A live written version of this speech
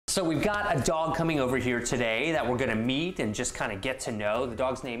So we've got a dog coming over here today that we're gonna meet and just kind of get to know. The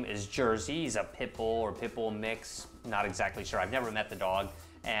dog's name is Jersey. He's a pit bull or pit bull mix. Not exactly sure. I've never met the dog.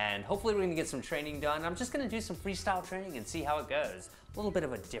 And hopefully we're gonna get some training done. I'm just gonna do some freestyle training and see how it goes. A little bit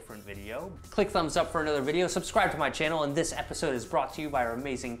of a different video. Click thumbs up for another video, subscribe to my channel, and this episode is brought to you by our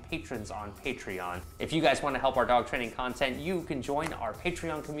amazing patrons on Patreon. If you guys wanna help our dog training content, you can join our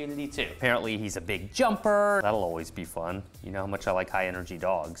Patreon community too. Apparently he's a big jumper. That'll always be fun. You know how much I like high energy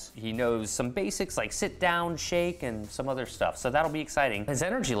dogs. He knows some basics like sit down, shake, and some other stuff, so that'll be exciting. His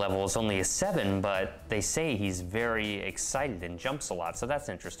energy level is only a 7, but they say he's very excited and jumps a lot, so that's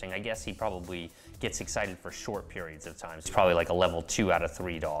interesting. I guess he probably gets excited for short periods of time. He's probably like a level 2 out of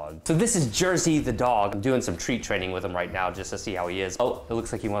 3 dog. So this is Jersey the dog. I'm doing some treat training with him right now just to see how he is. Oh, it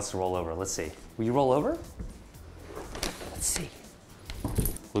looks like he wants to roll over. Let's see. Will you roll over? Let's see.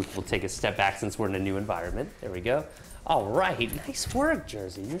 We'll take a step back since we're in a new environment. There we go. All right, nice work,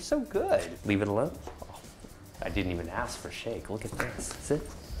 Jersey. You're so good. Leave it alone. Oh, I didn't even ask for shake. Look at this. Sit.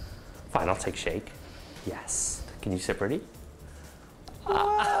 Fine, I'll take shake. Yes. Can you sit pretty?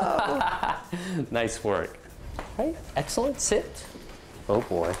 Nice work. All right, excellent. Sit. Oh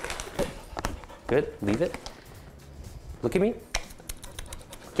boy. Good. Leave it. Look at me.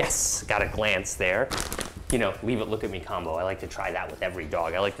 Yes, got a glance there. You know, leave it, look at me combo. I like to try that with every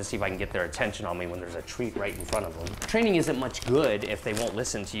dog. I like to see if I can get their attention on me when there's a treat right in front of them. Training isn't much good if they won't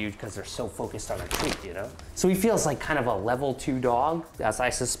listen to you because they're so focused on a treat, you know? So he feels like kind of a level 2 dog, as I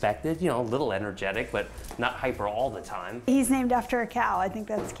suspected. You know, a little energetic, but not hyper all the time. He's named after a cow. I think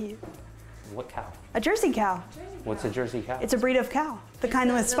that's cute. What cow? A Jersey cow. What's a Jersey cow? It's a breed of cow, the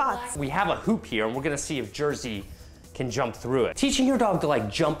kind with spots. We have a hoop here, and we're gonna see if Jersey can jump through it. Teaching your dog to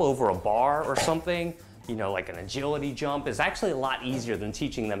like jump over a bar or something, you know, like an agility jump, is actually a lot easier than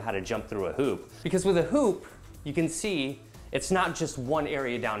teaching them how to jump through a hoop. Because with a hoop, you can see it's not just one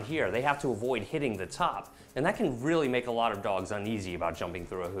area down here. They have to avoid hitting the top. And that can really make a lot of dogs uneasy about jumping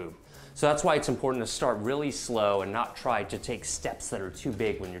through a hoop. So that's why it's important to start really slow and not try to take steps that are too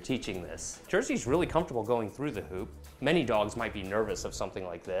big when you're teaching this. Jersey's really comfortable going through the hoop. Many dogs might be nervous of something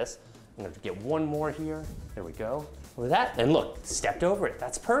like this. I'm gonna get one more here. There we go. With that, and look, stepped over it.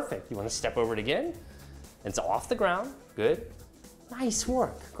 That's perfect. You wanna step over it again? It's off the ground. Good. Nice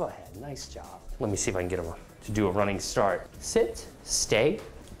work. Go ahead. Nice job. Let me see if I can get him to do a running start. Sit, stay,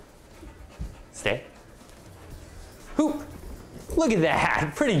 stay. Hoop. Look at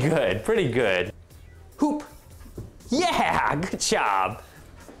that. Pretty good. Pretty good. Hoop. Yeah. Good job.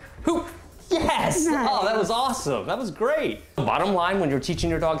 Hoop. Yes. Nice. Oh, that was awesome. That was great. Bottom line, when you're teaching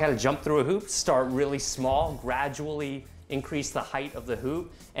your dog how to jump through a hoop, start really small, gradually increase the height of the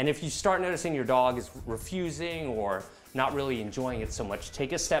hoop. And if you start noticing your dog is refusing or not really enjoying it so much,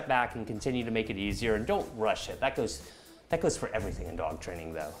 take a step back and continue to make it easier, and don't rush it. That goes for everything in dog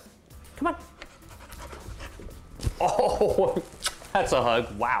training though. Come on. Oh, that's a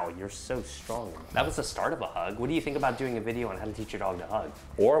hug. Wow, you're so strong. That was the start of a hug. What do you think about doing a video on how to teach your dog to hug?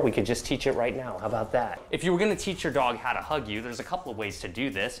 Or we could just teach it right now. How about that? If you were gonna teach your dog how to hug you, there's a couple of ways to do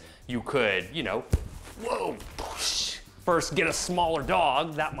this. You could, you know, whoa, whoosh. First, get a smaller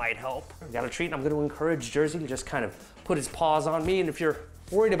dog. That might help. Got a treat, and I'm gonna encourage Jersey to just kind of put his paws on me. And if you're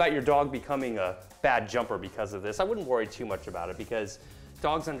worried about your dog becoming a bad jumper because of this, I wouldn't worry too much about it because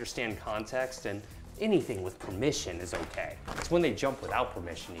dogs understand context, and anything with permission is okay. It's when they jump without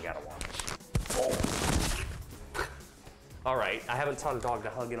permission you gotta watch. Oh. All right, I haven't taught a dog to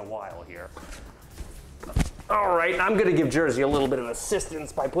hug in a while here. All right, I'm gonna give Jersey a little bit of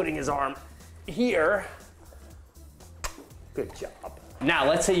assistance by putting his arm here. Good job. Now,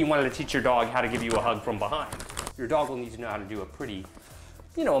 let's say you wanted to teach your dog how to give you a hug from behind. Your dog will need to know how to do a pretty,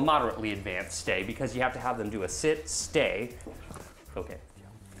 you know, a moderately advanced stay, because you have to have them do a sit, stay. Okay.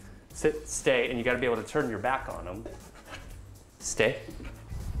 Sit, stay, and you got to be able to turn your back on them. Stay.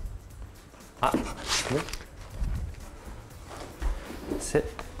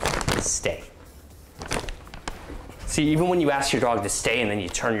 Sit, stay. See, even when you ask your dog to stay and then you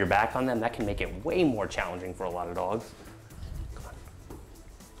turn your back on them, that can make it way more challenging for a lot of dogs.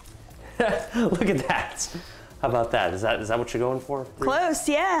 Look at that. How about that? Is that what you're going for? Close,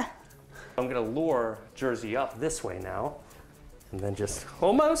 yeah. I'm gonna lure Jersey up this way now. And then just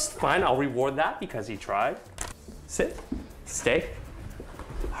almost, fine, I'll reward that because he tried. Sit, stay.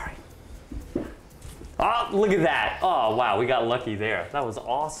 All right. Oh, look at that. Oh, wow, we got lucky there. That was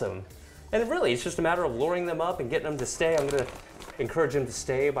awesome. And really, it's just a matter of luring them up and getting them to stay. I'm gonna encourage them to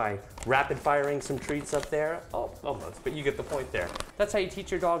stay by rapid firing some treats up there. Oh, almost, but you get the point there. That's how you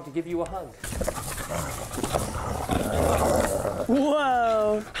teach your dog to give you a hug.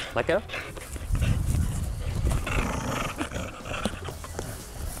 Whoa. Let go.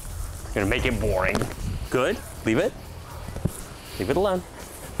 You're gonna make it boring. Good, leave it. Leave it alone.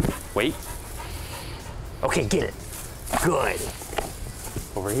 Wait. Okay, get it. Good.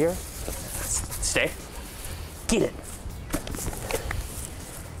 Over here. Stay. Get it.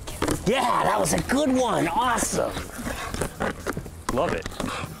 Yeah, that was a good one. Awesome. Love it.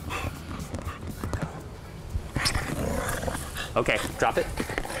 Okay, drop it.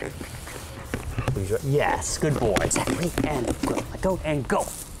 Yes, good boy. Exactly. And go. Let go and go.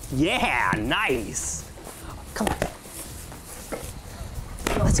 Yeah, nice. Come on.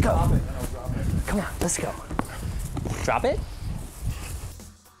 Let's go. Come on, let's go. Drop it.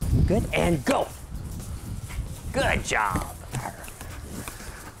 Good, and go. Good job.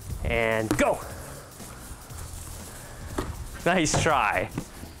 And go. Nice try.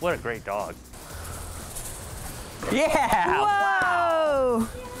 What a great dog. Yeah! Whoa!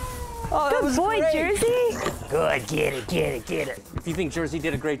 Oh, that was boy, great. Jersey. Good, get it, get it, get it. If you think Jersey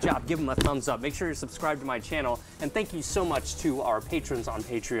did a great job, give him a thumbs up. Make sure you're subscribed to my channel. And thank you so much to our patrons on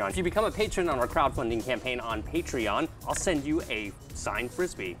Patreon. If you become a patron on our crowdfunding campaign on Patreon, I'll send you a signed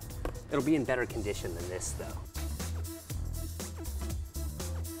Frisbee. It'll be in better condition than this, though.